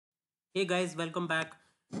Hey guys, welcome back.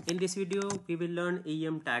 In this video, we will learn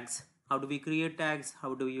AEM tags. How do we create tags?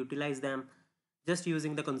 How do we utilize them? Just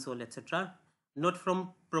using the console, etc. Not from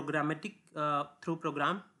programmatic through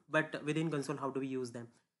program, but within console, how do we use them?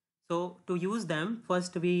 So to use them,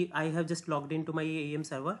 first I have just logged into my AEM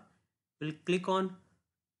server. We'll click on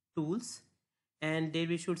tools, and there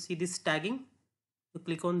we should see this tagging. So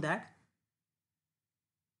click on that,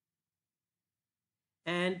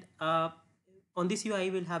 and on this UI,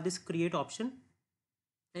 we'll have this create option,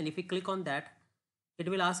 and if we click on that, it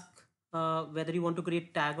will ask whether you want to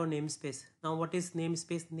create tag or namespace. Now what is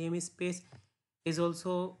namespace? Namespace is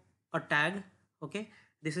also a tag. Okay,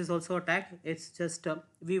 this is also a tag. It's just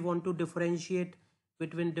we want to differentiate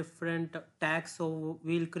between different tags, so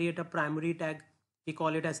we'll create a primary tag, we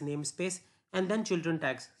call it as namespace, and then children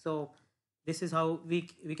tags. So this is how we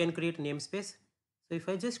can create namespace. So if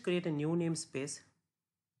I just create a new namespace,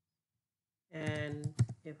 and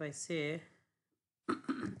if I say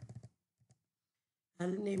I'll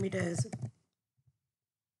name it as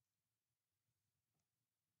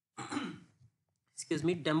excuse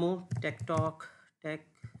me, demo tech talk tech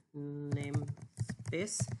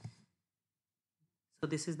namespace. So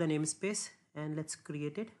this is the namespace, and let's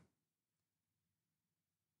create it.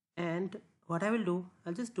 And what I will do,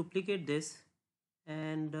 I'll just duplicate this,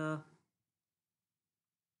 and I'll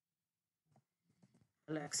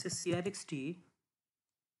access crxt,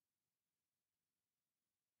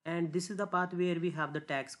 and this is the path where we have the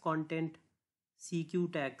tags, content,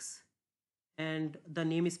 CQ tags, and the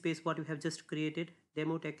namespace what we have just created,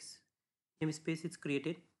 demo text namespace is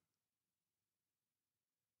created.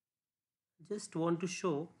 Just want to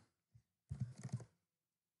show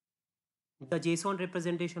the JSON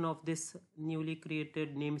representation of this newly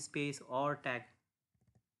created namespace or tag.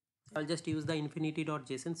 I'll just use the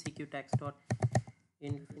infinity.json, CQ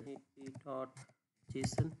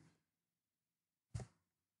tags.infinity.json,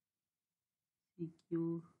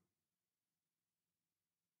 CQ.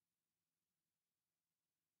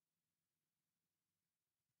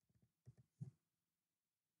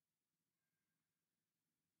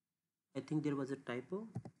 I think there was a typo.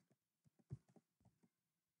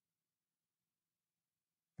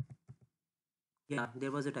 Yeah,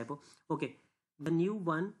 there was a typo. Okay, the new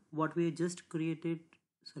one what we just created,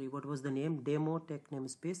 sorry, what was the name? Demo tech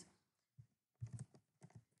namespace.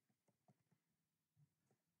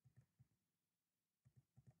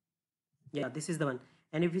 Yeah, this is the one.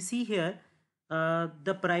 And if you see here,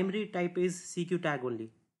 the primary type is CQ tag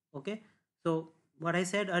only. Okay, so what I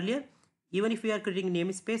said earlier, even if we are creating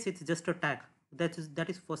namespace, it's just a tag. That is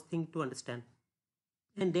first thing to understand.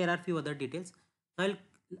 And there are few other details. I'll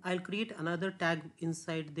create another tag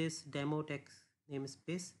inside this demo text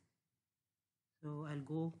namespace. So I'll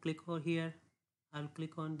go click over here. I'll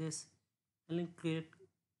click on this. I'll create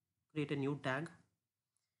a new tag,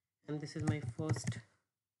 and this is my first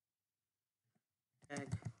tag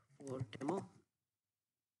for demo,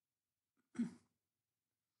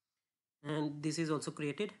 and this is also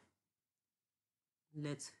created.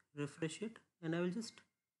 Let's refresh it, and I will just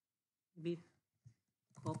maybe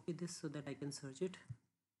copy this so that I can search it,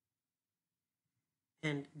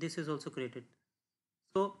 and this is also created.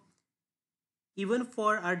 So even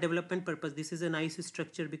for our development purpose, this is a nice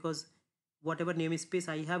structure, because whatever namespace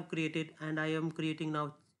I have created, and I am creating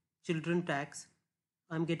now children tags,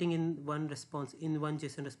 I'm getting in one response, in one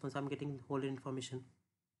JSON response, I'm getting whole information.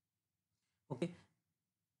 Okay,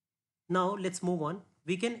 now let's move on.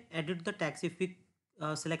 We can edit the tags. If we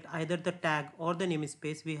select either the tag or the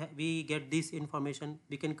namespace, we get this information.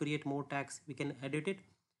 We can create more tags, we can edit it,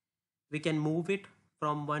 we can move it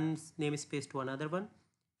from one namespace to another one,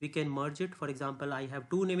 we can merge it. For example, I have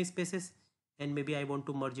two namespaces, and maybe I want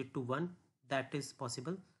to merge it to one. That is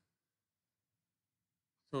possible.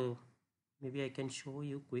 So maybe I can show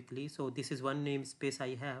you quickly. So this is one namespace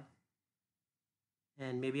I have,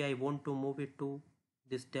 and maybe I want to move it to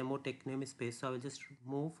this demo tech namespace. So I will just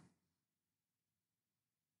move,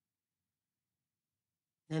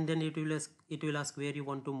 and then it will ask where you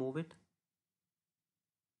want to move it.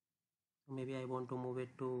 So maybe I want to move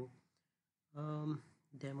it to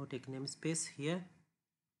demo tech namespace here.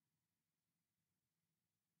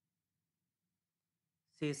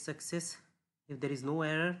 Say success. If there is no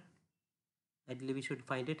error, ideally we should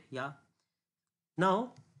find it. Yeah.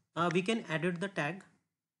 Now we can edit the tag.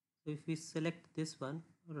 So if we select this one,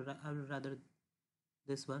 or rather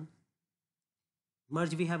this one,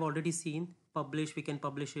 merge we have already seen, publish, we can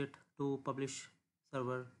publish it to publish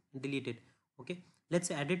server, delete it. Okay,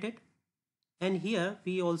 let's edit it. And here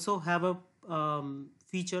we also have a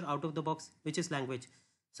feature out of the box, which is language.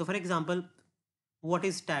 So for example, what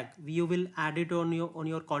is tag? You will add it on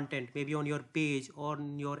your content, maybe on your page or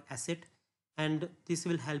on your asset, and this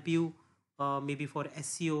will help you maybe for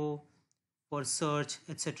SEO, for search,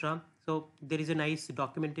 etc. So there is a nice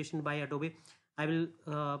documentation by Adobe. I will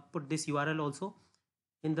put this URL also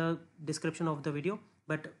in the description of the video.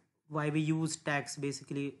 But why we use tags,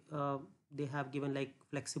 basically they have given like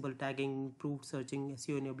flexible tagging, improved searching,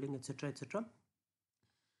 SEO enabling, etc, etc.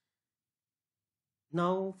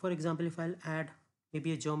 Now for example, if I'll add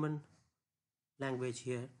maybe a German language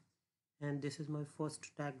here, and this is my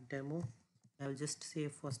first tag demo, I'll just say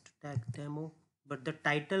first tag demo, but the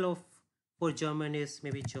title of for German is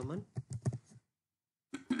maybe German.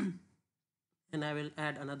 And I will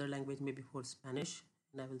add another language maybe for Spanish,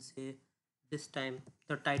 and I will say this time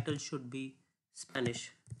the title should be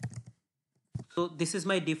Spanish. So this is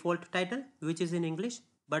my default title, which is in English,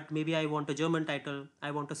 but maybe I want a German title,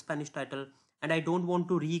 I want a Spanish title, and I don't want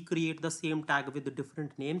to recreate the same tag with the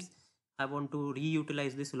different names. I want to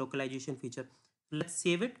reutilize this localization feature. Let's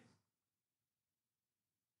save it.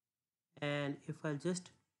 And if I'll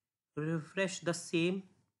just refresh the same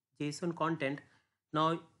JSON content,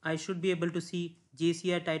 now I should be able to see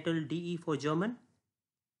JCI title DE for German,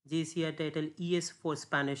 JCI title ES for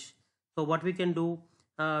Spanish. So what we can do,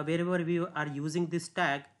 wherever we are using this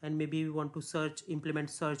tag and maybe we want to search,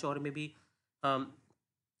 implement search, or maybe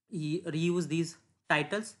reuse these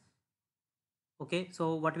titles. Okay,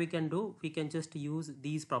 so what we can do, we can just use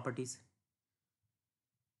these properties.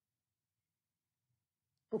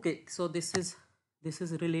 Okay, so this is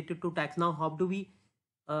related to tags. Now how do we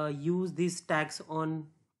use these tags on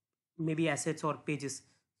maybe assets or pages?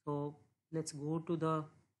 So let's go to the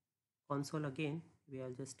console again.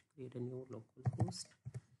 I'll just create a new local host,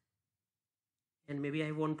 and maybe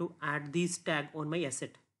I want to add this tag on my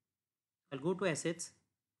asset. I'll go to assets,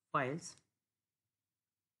 files,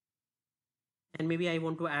 and maybe I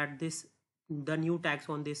want to add the new tags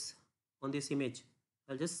on this image.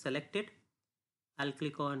 I'll just select it. I'll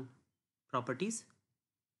click on properties,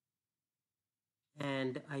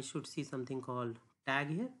 and I should see something called tag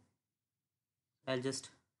here. I'll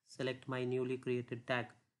just select my newly created tag.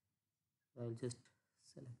 I'll just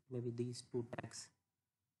select maybe these two tags.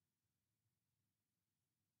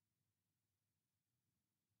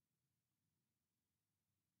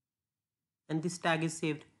 And this tag is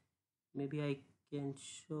saved. Maybe I can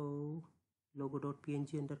show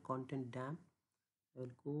logo.png under content dam. I'll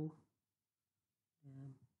go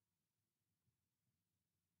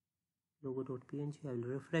logo.png. I will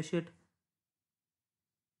refresh it.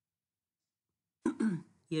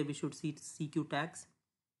 Here we should see CQ tags.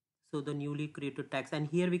 So the newly created tags, and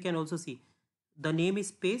here we can also see the name is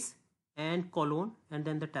space and colon and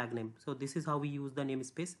then the tag name. So this is how we use the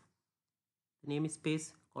namespace. The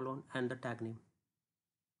namespace, colon, and the tag name.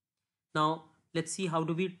 Now let's see how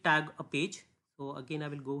do we tag a page. So again I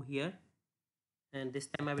will go here, and this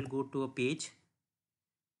time I will go to a page.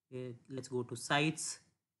 Let's go to sites.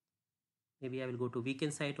 Maybe I will go to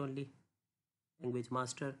weekend site only, language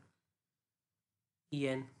master,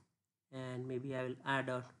 EN, and maybe I will add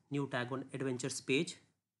a new tag on adventures page.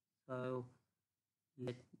 So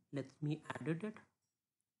let me add it.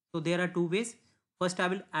 So there are two ways. First I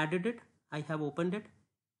will add it. I have opened it,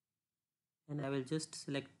 and I will just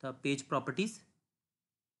select the page properties.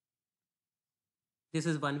 This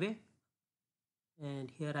is one way, and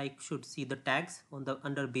here I should see the tags on the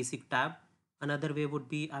under basic tab. Another way would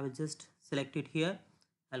be I will just select it here.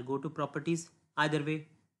 I'll go to properties. Either way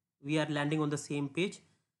we are landing on the same page,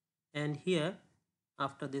 and here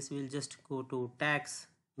after this we'll just go to tags.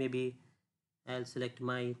 Maybe I'll select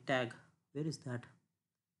my tag. Where is that?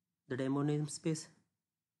 The demo namespace?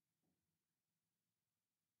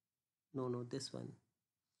 No, this one.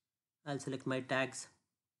 I'll select my tags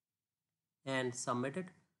and submit it.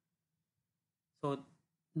 So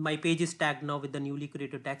my page is tagged now with the newly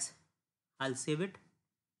created tags. I'll save it,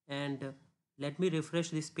 and let me refresh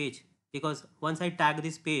this page, because once I tag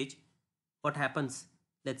this page, what happens?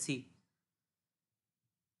 Let's see.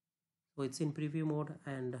 So it's in preview mode,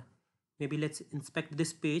 and maybe let's inspect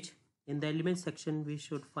this page. In the elements section we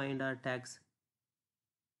should find our tags.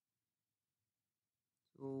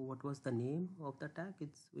 So what was the name of the tag?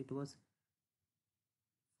 It was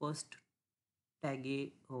first tag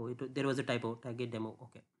a. Oh, there was a typo. Tag a demo.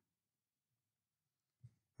 Okay.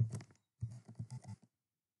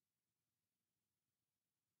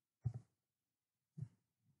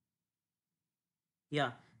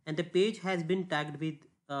 Yeah, and the page has been tagged with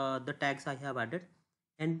the tags I have added,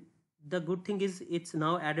 and the good thing is it's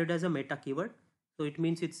now added as a meta keyword, so it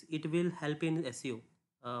means it will help in SEO.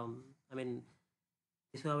 I mean,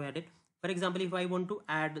 this is how I added. For example, if I want to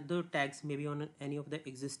add the tags maybe on any of the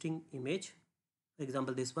existing image, for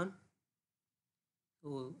example this one,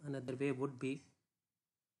 so another way would be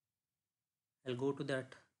I'll go to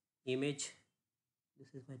that image.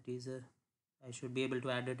 This is my teaser. I should be able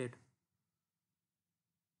to edit it.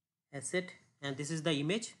 Asset, and this is the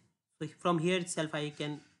image. So from here itself I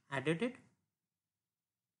can edit it.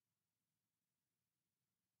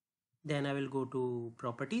 Then I will go to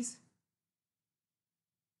properties,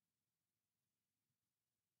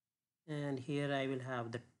 and here I will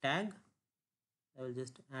have the tag. I will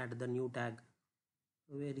just add the new tag.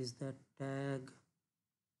 Where is that tag?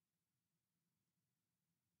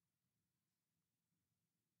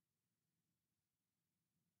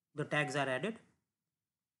 The tags are added.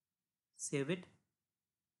 Save it.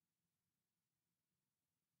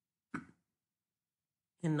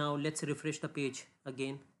 And now let's refresh the page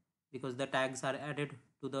again because the tags are added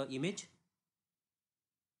to the image.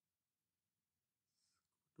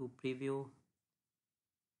 To preview.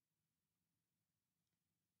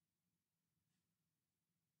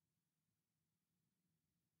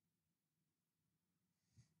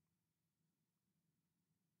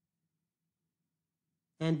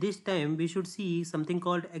 And this time we should see something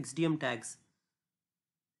called XDM tags.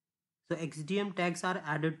 So XDM tags are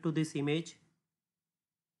added to this image.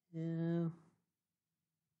 Where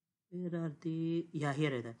are the, yeah,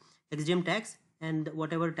 here are the XDM tags, and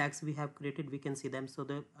whatever tags we have created we can see them. So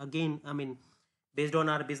the again, I mean, based on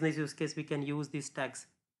our business use case we can use these tags.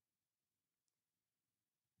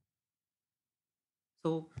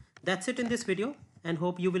 So that's it in this video, and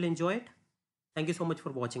hope you will enjoy it. Thank you so much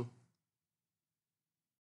for watching.